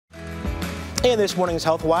In this morning's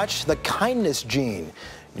Health Watch, the kindness gene.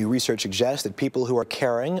 New research suggests that people who are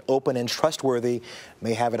caring, open, and trustworthy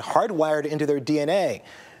may have it hardwired into their DNA.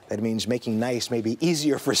 That means making nice may be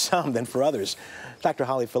easier for some than for others. Dr.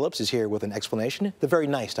 Holly Phillips is here with an explanation. The very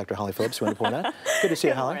nice Dr. Holly Phillips, you want to point out. Good to see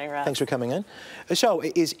you, Holly. Morning, Russ. Thanks for coming in. So,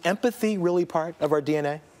 is empathy really part of our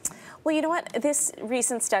DNA? Well, you know what? This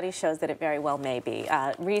recent study shows that it very well may be.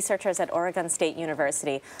 Researchers at Oregon State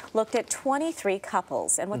University looked at 23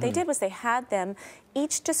 couples, and what they did was they had them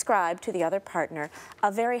each describe to the other partner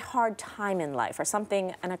a very hard time in life or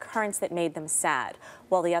something, an occurrence that made them sad,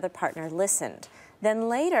 while the other partner listened. Then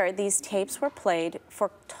later, these tapes were played for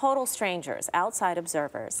total strangers, outside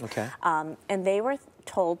observers. Okay. And they were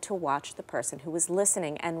told to watch the person who was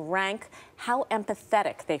listening and rank how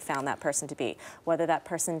empathetic they found that person to be, whether that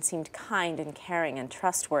person seemed kind and caring and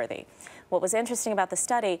trustworthy. What was interesting about the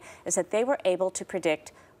study is that they were able to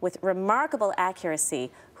predict with remarkable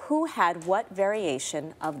accuracy who had what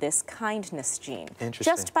variation of this kindness gene,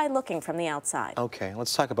 just by looking from the outside. Okay,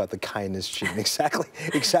 let's talk about the kindness gene.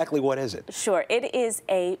 Exactly what is it? Sure, it is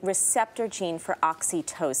a receptor gene for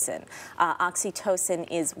oxytocin. Oxytocin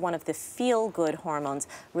is one of the feel-good hormones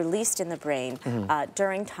released in the brain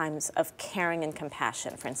during times of caring and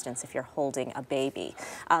compassion, for instance, if you're holding a baby.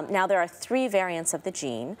 Now, there are 3 variants of the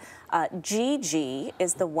gene. GG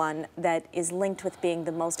is the one that is linked with being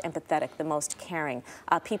the most empathetic, the most caring.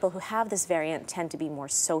 People who have this variant tend to be more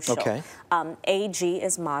social. Okay. AG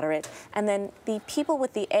is moderate, and then the people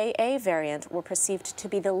with the AA variant were perceived to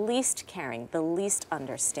be the least caring, the least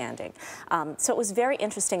understanding. So it was very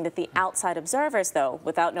interesting that the outside observers, though,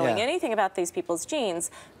 without knowing anything about these people's genes,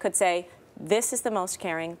 could say, this is the most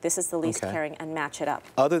caring, this is the least caring, and match it up.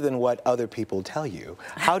 Other than what other people tell you,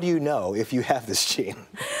 how do you know if you have this gene?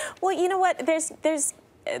 Well, you know what,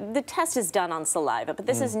 the test is done on saliva, but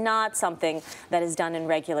this is not something that is done in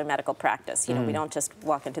regular medical practice. You know, we don't just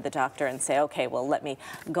walk into the doctor and say, okay, well, let me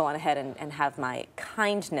go on ahead and have my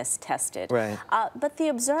kindness tested. Right. But the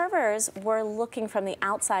observers were looking from the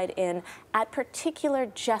outside in at particular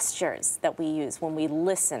gestures that we use when we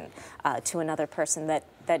listen to another person that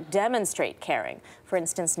demonstrate caring. For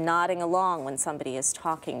instance, nodding along when somebody is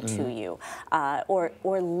talking to you, or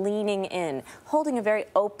leaning in, holding a very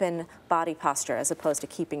open body posture as opposed to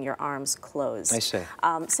keeping your arms closed. I see.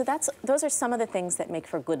 So those are some of the things that make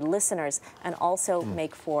for good listeners and also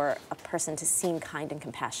make for a person to seem kind and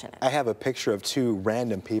compassionate. I have a picture of 2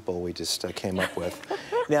 random people we just came up with.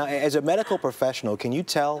 Now, as a medical professional, can you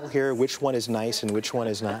tell here which one is nice and which one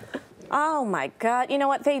is not? Oh my God! You know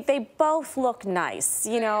what? They both look nice.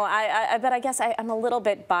 You know, but I guess I'm a little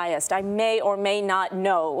bit biased. I may or may not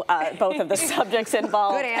know both of the subjects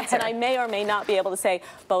involved. Good answer. And I may or may not be able to say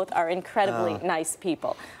both are incredibly nice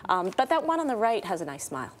people. But that one on the right has a nice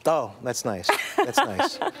smile. Oh, that's nice. That's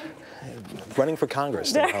nice. Running for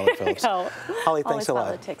Congress, there, Holly Phillips. Holly, thanks a lot.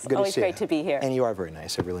 Politics. Good Always to see great to be here. And you are very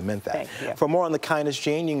nice. I really meant that. Thank you. For more on the kindness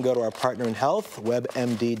gene, you can go to our partner in health,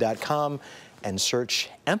 webmd.com, and search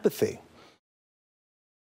empathy.